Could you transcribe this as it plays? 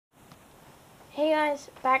Hey guys,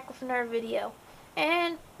 back with another video.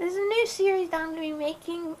 And there's a new series that I'm going to be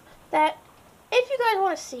making that if you guys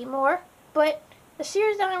want to see more, but the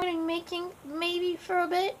series that I'm going to be making maybe for a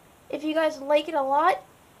bit, if you guys like it a lot,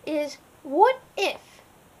 is what if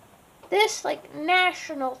this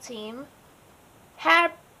national team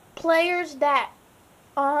had players that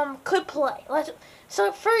could play.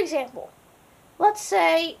 So for example, let's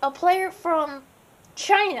say a player from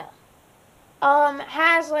China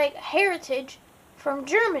has heritage from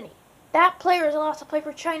Germany. That player is allowed to play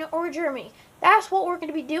for China or Germany. That's what we're going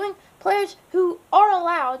to be doing. Players who are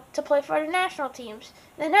allowed to play for the national teams.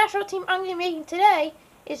 The national team I'm going to be making today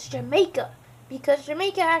is Jamaica, because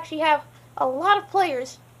Jamaica actually have a lot of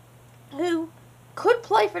players who could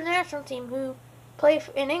play for the national team, who play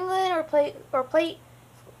in England or play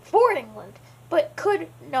for England, but could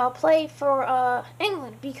play for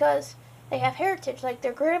England because they have heritage, like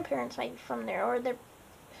their grandparents might be from there, or their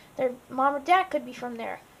mom or dad could be from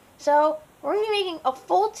there. So we're going to be making a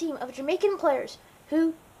full team of Jamaican players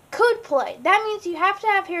who could play. That means you have to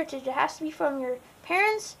have heritage. It has to be from your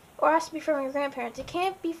parents or it has to be from your grandparents. It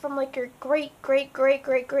can't be from your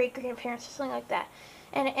great-great-great-great-great-grandparents or something like that.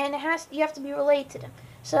 And you have to be related to them.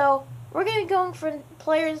 So we're going to be going for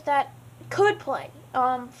players that could play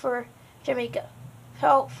for Jamaica.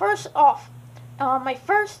 So first off, my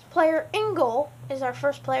first player in goal is our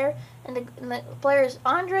first player, and the player is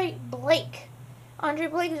Andre Blake. Andre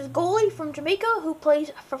Blake is a goalie from Jamaica who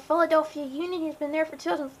plays for Philadelphia Union. He's been there for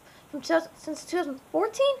since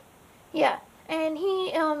 2014. Yeah, and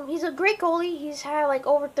he's a great goalie. He's had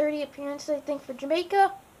over 30 appearances, I think, for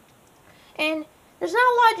Jamaica. And there's not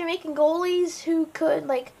a lot of Jamaican goalies who could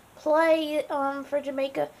play for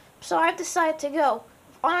Jamaica, so I've decided to go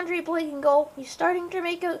Andre Blake in goal. He's starting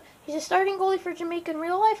Jamaica. He's a starting goalie for Jamaica in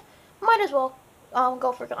real life. Might as well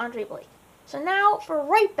go for Andre Blake. So now for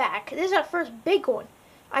right back, this is our first big one.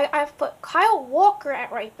 I've put Kyle Walker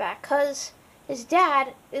at right back because his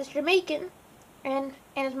dad is Jamaican and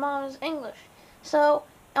his mom is English. So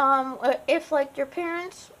if your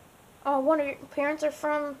parents, one of your parents are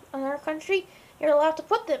from another country, you're allowed to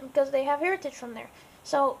put them because they have heritage from there.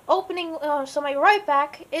 So so my right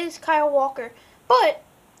back is Kyle Walker, but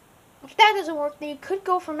if that doesn't work, then you could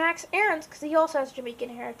go for Max Aarons because he also has Jamaican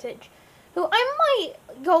heritage, who I might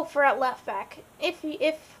go for at left back, if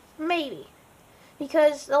maybe,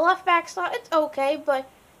 because the left back slot, it's okay, but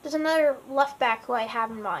there's another left back who I have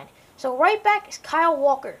in mind. So right back is Kyle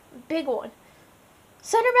Walker, big one.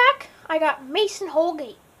 Center back, I got Mason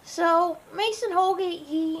Holgate. So Mason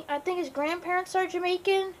Holgate, I think his grandparents are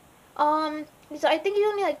Jamaican. I think he's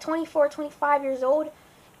only 24, 25 years old.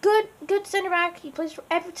 Good center back. He plays for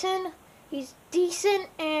Everton. He's decent,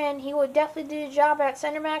 and he would definitely do the job at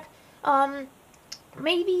center back.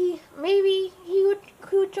 Maybe he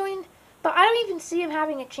would join, but I don't even see him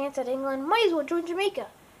having a chance at England. Might as well join Jamaica.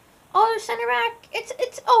 Other center back,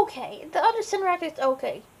 it's okay. The other center back is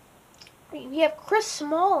okay. We have Chris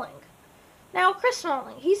Smalling. Now Chris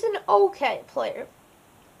Smalling, he's an okay player.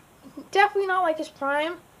 Definitely not his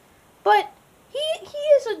prime, but he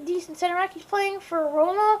is a decent center back. He's playing for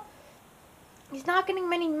Roma. He's not getting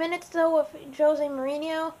many minutes though with Jose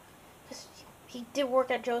Mourinho, because he did work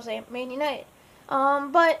at Man United.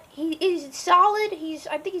 But he is solid.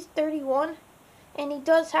 I think he's 31, and he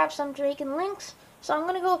does have some Jamaican links. So I'm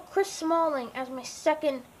gonna go with Chris Smalling as my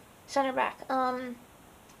second center back.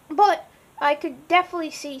 But I could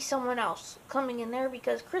definitely see someone else coming in there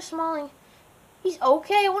because Chris Smalling, he's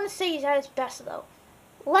okay. I want to say he's at his best though.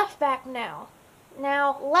 Left back now.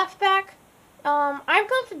 Now left back, I've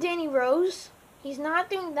gone for Danny Rose. He's not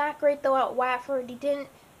doing that great though at Watford.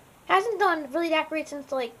 Hasn't done really that great since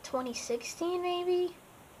 2016 maybe.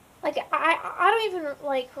 I don't even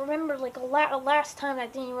remember a last time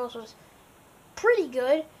that Danny Rose was pretty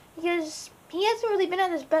good, because he hasn't really been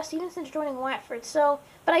at his best even since joining Watford. So,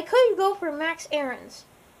 but I could go for Max Aarons.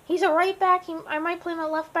 He's a right back. I might play him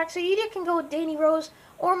at left back. So you either can go with Danny Rose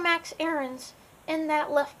or Max Aarons in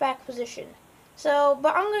that left back position. So,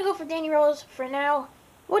 but I'm gonna go for Danny Rose for now.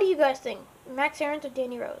 What do you guys think? Max Aarons or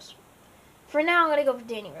Danny Rose? For now, I'm gonna go for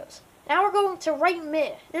Danny Rose. Now we're going to right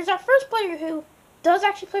mid. There's our first player who does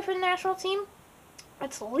actually play for the national team.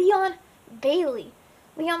 It's Leon Bailey.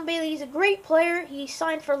 Leon Bailey is a great player. He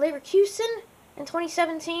signed for Leverkusen in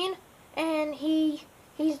 2017, and he's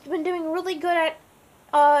been doing really good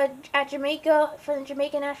at Jamaica for the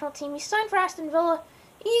Jamaican national team. He signed for Aston Villa.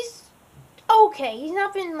 He's okay. He's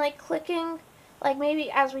not been clicking maybe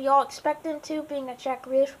as we all expect him to, being a Jack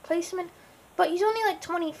Grealish replacement. But he's only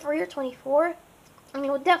 23 or 24, and he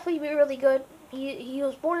will definitely be really good. He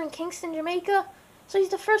was born in Kingston, Jamaica, so he's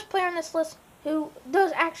the first player on this list who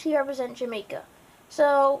does actually represent Jamaica.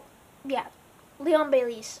 So, yeah, Leon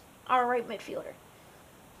Bailey's our right midfielder.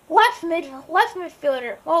 Left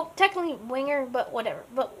midfielder. Well, technically winger, but whatever.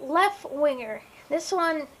 But left winger. This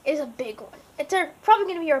one is a big one. It's probably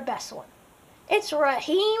going to be our best one. It's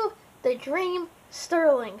Raheem the Dream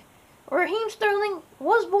Sterling. Raheem Sterling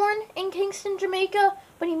was born in Kingston, Jamaica,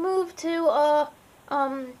 but he moved to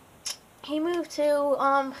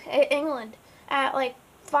England at like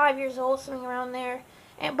 5 years old, something around there.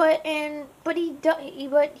 But he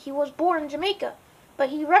was born in Jamaica, but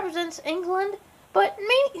he represents England. But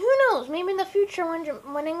maybe, who knows? Maybe in the future,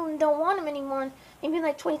 when England don't want him anymore, maybe in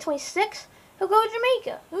like 2026, he'll go to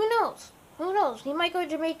Jamaica. Who knows? Who knows? He might go to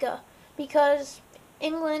Jamaica because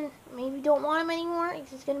England maybe don't want him anymore.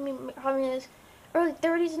 He's going to be probably in his early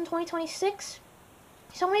 30s in 2026.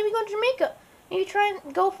 So maybe go to Jamaica. Maybe try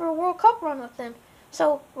and go for a World Cup run with him.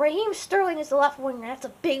 So Raheem Sterling is the left winger. That's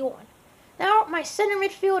a big one. Now my center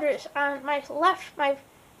midfielders on my left, my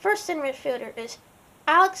first center midfielder is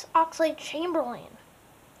Alex Oxlade-Chamberlain.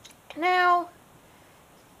 Now,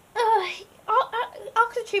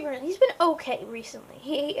 Oxlade-Chamberlain, he's been okay recently.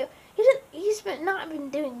 He's not been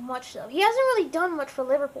doing much though. He hasn't really done much for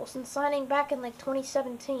Liverpool since signing back in like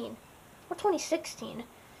 2017 or 2016,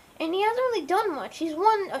 and he hasn't really done much. He's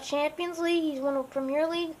won a Champions League, he's won a Premier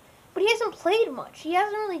League, but he hasn't played much. He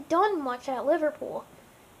hasn't really done much at Liverpool.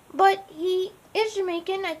 But he is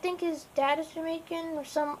Jamaican. I think his dad is Jamaican or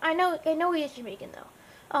some. I know he is Jamaican though.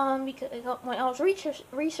 Because when I was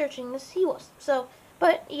researching this, he was. So,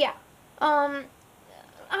 but yeah,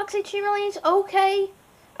 Oxlade-Chamberlain's okay.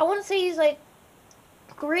 I wouldn't say he's like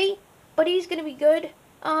great, but he's gonna be good.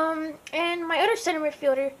 And my other center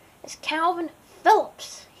midfielder is Calvin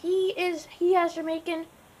Phillips. He has Jamaican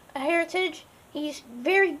heritage. He's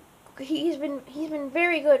been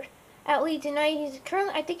very good at Leeds United. He's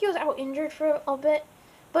currently, I think he was out injured for a bit,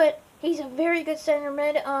 but he's a very good center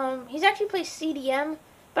mid. He's actually plays CDM,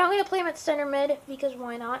 but I'm going to play him at center mid because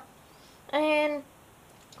why not? And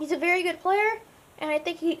he's a very good player, and I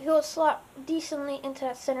think he'll slot decently into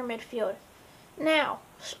that center midfield. Now,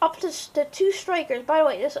 up to the two strikers. By the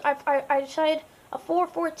way, I decided a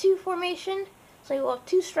 4-4-2 formation, so you will have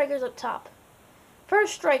two strikers up top.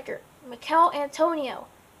 First striker, Mikel Antonio,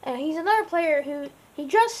 and he's another player who he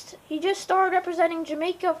just started representing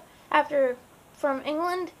Jamaica from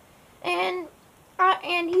England, and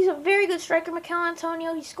he's a very good striker, Mikel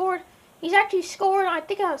Antonio. He's actually scored, I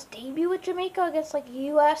think, on his debut with Jamaica against like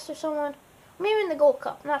US or someone, maybe in the Gold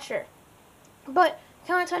Cup, not sure. But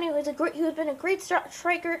Mikel Antonio has been a great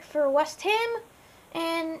striker for West Ham,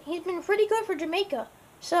 and he's been pretty good for Jamaica.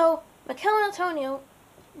 So Mikel Antonio,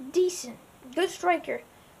 decent, good striker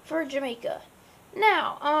for Jamaica.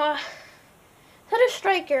 Now, another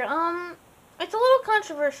striker, it's a little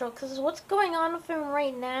controversial because what's going on with him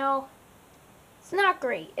right now, it's not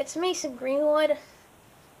great. It's Mason Greenwood.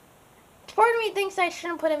 Part of me thinks I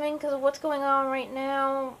shouldn't put him in because of what's going on right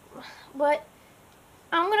now, but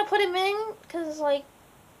I'm going to put him in because, like,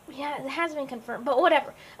 yeah, it has been confirmed, but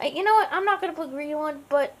whatever. You know what, I'm not going to put Greenwood,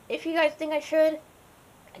 but if you guys think I should,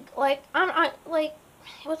 like,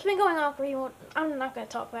 what's been going on with Greenwood, I'm not going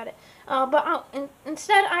to talk about it. But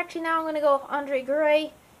instead, actually, now I'm going to go with Andre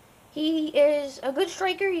Gray. He is a good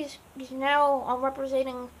striker. He's now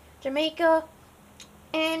representing Jamaica,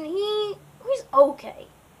 and he's okay.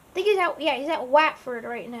 I think he's at Watford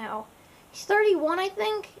right now. He's 31, I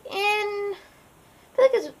think, and I feel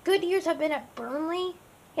like his good years have been at Burnley.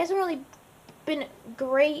 He hasn't really been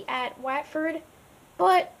great at Watford,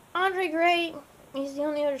 but Andre Gray, he's the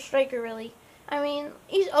only other striker really. I mean,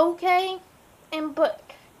 he's okay, but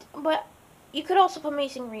you could also put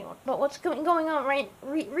Mason Greenwood. But what's going on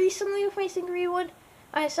recently with Mason Greenwood,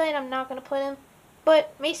 I decided I'm not going to put him.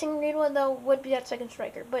 But Mason Greenwood, though, would be that second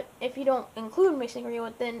striker. But if you don't include Mason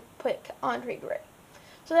Greenwood, then put Andre Gray.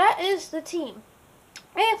 So that is the team.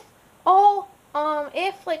 If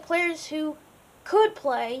like players who could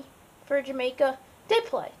play for Jamaica did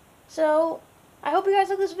play. So I hope you guys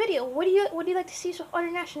like this video. What do you like to see with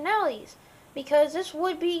other nationalities? Because this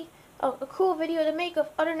would be a cool video to make of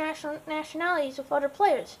other nationalities with other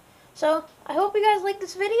players. So I hope you guys like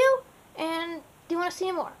this video, and do you want to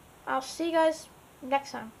see more? I'll see you guys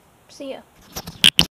next time. See ya.